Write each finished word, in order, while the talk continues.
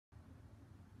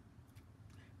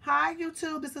Hi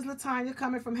YouTube, this is Latanya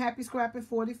coming from Happy Scrapping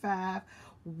 45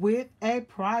 with a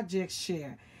project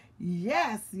share.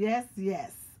 Yes, yes,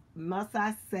 yes. Must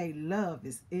I say love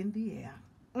is in the air.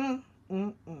 Mm,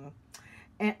 mm, mm.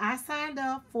 And I signed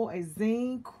up for a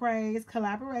Zine Craz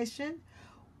collaboration,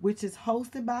 which is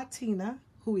hosted by Tina,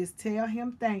 who is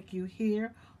Tellhimthanku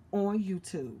here on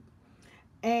YouTube.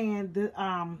 And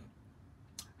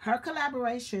her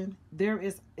collaboration, there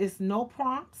is it's no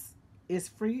prompts. It's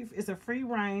free. It's a free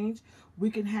range.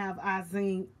 We can have our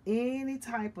zine any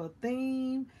type of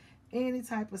theme, any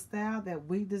type of style that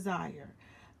we desire,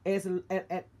 as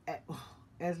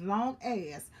as long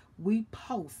as we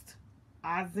post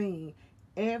our zine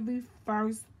every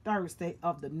first Thursday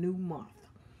of the new month.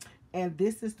 And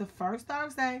this is the first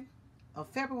Thursday of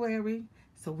February,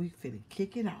 so we finna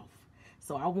kick it off.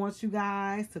 So I want you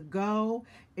guys to go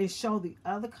and show the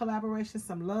other collaborations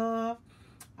some love.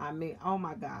 I mean, oh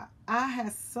my God. I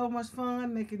had so much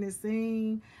fun making this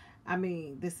scene. I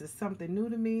mean, this is something new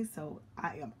to me, so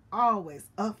I am always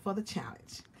up for the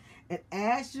challenge. And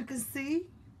as you can see,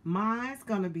 mine's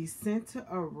going to be centered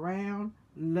around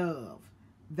love.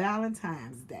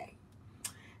 Valentine's Day.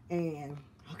 And,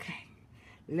 okay,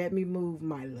 let me move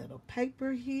my little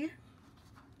paper here.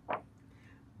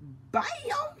 Bam!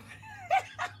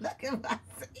 Look at my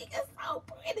scene. It's so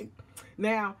pretty.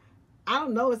 Now, I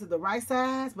don't know is it the right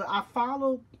size, but I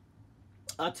followed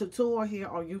a tutorial here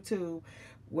on YouTube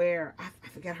where I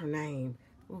forgot her name.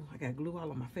 Oh, I got glue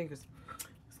all on my fingers.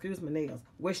 Excuse my nails.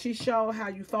 Where she showed how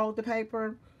you fold the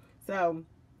paper. So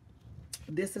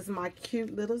this is my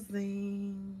cute little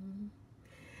zine,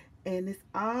 and it's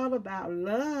all about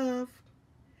love.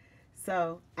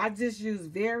 So I just use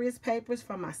various papers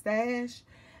from my stash.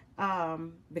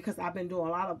 Because I've been doing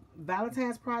a lot of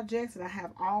Valentine's projects and I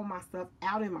have all my stuff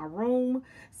out in my room.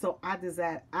 So I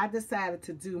decided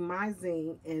to do my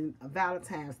zine in a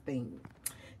Valentine's theme.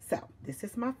 So this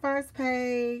is my first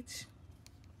page.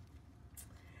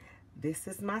 This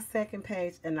is my second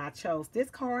page, and I chose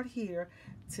this card here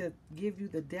to give you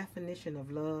the definition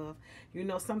of love. You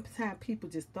know, sometimes people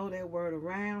just throw that word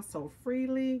around so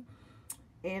freely.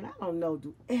 And I don't know,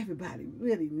 do everybody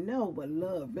really know what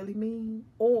love really means?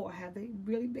 Or have they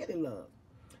really been in love?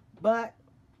 But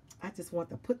I just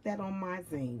want to put that on my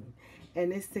zine.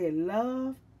 And it said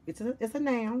love, it's a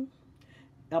noun,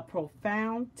 a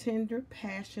profound, tender,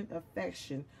 passion,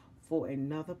 affection for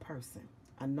another person.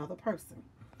 Another person.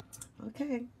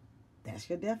 Okay, that's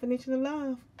your definition of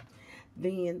love.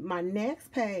 Then my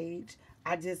next page,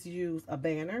 I just used a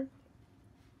banner.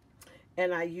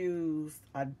 And I used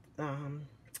a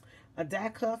die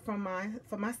cut from my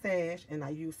stash, and I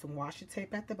used some washi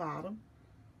tape at the bottom.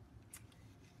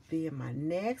 Then my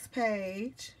next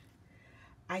page,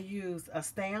 I used a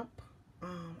stamp. I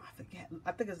forget.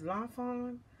 I think it's Long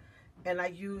Fawn, and I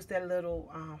used that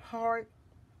little heart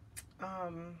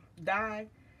die.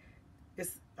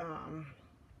 It's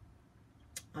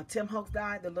a Tim Holtz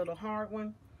die, the little hard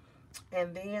one.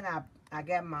 And then I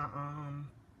got my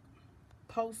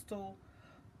postal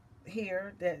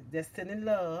here that's sending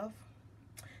love,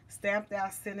 stamped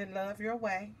out, sending love your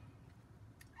way.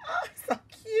 Oh, so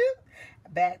cute.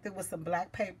 Backed it with some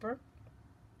black paper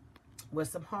with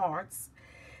some hearts.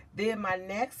 Then my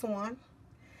next one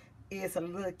is a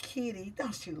little kitty.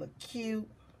 Don't she look cute?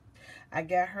 I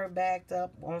got her backed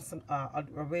up on some a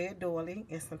red doily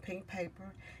and some pink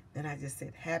paper. Then I just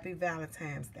said Happy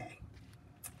Valentine's Day.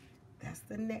 That's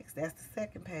the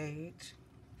second page.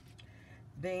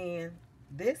 Then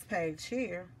this page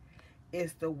here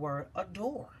is the word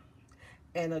adore.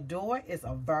 And adore is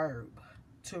a verb.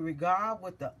 To regard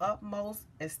with the utmost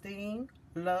esteem,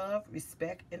 love,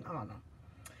 respect, and honor.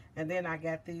 And then I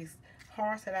got these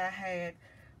hearts that I had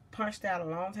punched out a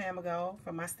long time ago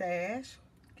from my stash.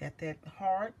 Got that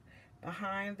heart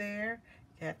behind there.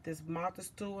 Got this Martha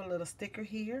Stewart little sticker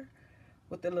here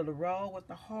with the little roll with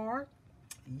the heart.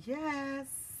 Yes,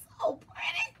 so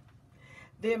pretty.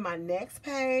 Then my next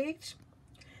page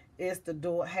is the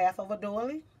half of a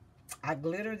doily. I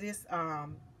glitter this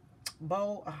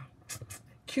bow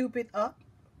Cupid up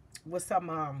with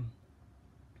some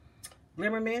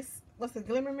glimmer mist. What's the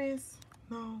glimmer mist?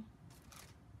 No.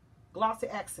 Glossy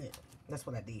accent. That's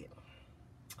what I did.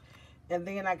 And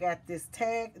then I got this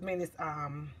tag, this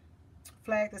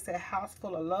flag that said house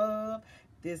full of love.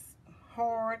 This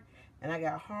heart. And I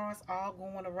got hearts all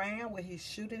going around where he's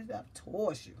shooting it up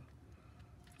towards you.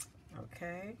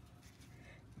 Okay.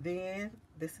 Then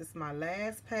this is my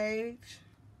last page.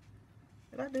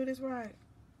 Did I do this right?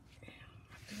 Yeah,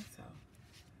 I think so.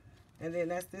 And then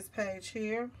that's this page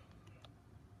here.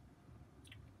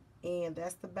 And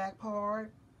that's the back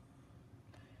part.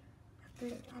 I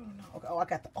think, I don't know. Okay, oh, I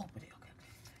got to open it. Okay.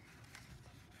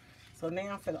 So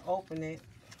now I'm finna open it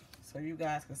so you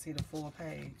guys can see the full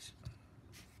page.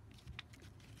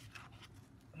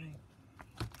 Right.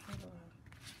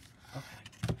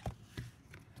 Okay.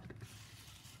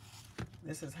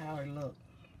 This is how it looked.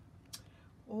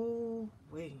 Oh,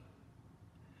 wait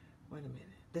a minute.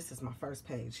 This is my first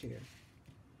page here.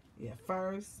 Yeah,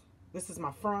 first. This is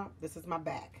my front. This is my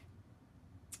back.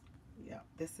 Yeah,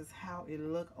 this is how it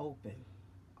look open.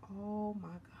 Oh my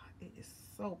God, it is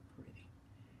so pretty.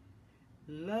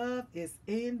 Love is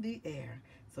in the air.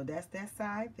 So that's that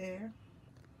side there.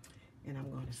 And I'm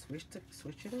going to switch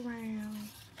it around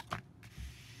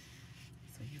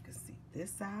so you can see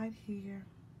this side here.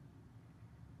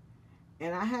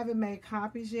 And I haven't made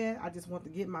copies yet. I just want to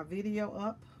get my video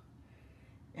up.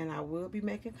 And I will be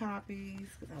making copies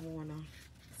because I want to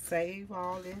save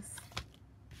all this.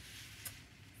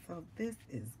 So this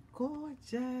is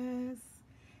gorgeous.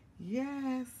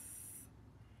 Yes.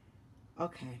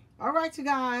 Okay. All right, you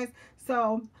guys.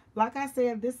 So, like I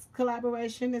said, this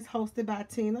collaboration is hosted by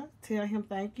Tina.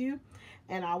 Tellhimthanku.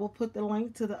 And I will put the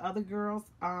link to the other girls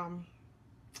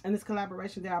in this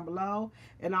collaboration down below.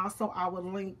 And also, I will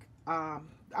link, I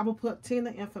will put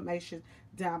Tina information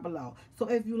down below. So,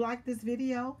 if you like this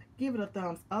video, give it a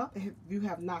thumbs up. If you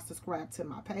have not subscribed to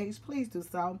my page, please do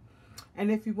so.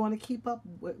 And if you want to keep up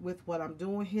with what I'm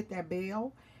doing, hit that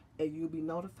bell and you'll be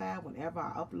notified whenever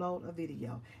I upload a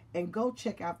video. And go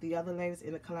check out the other ladies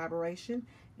in the collaboration.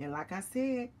 And like I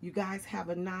said, you guys have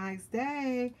a nice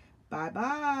day.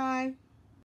 Bye-bye.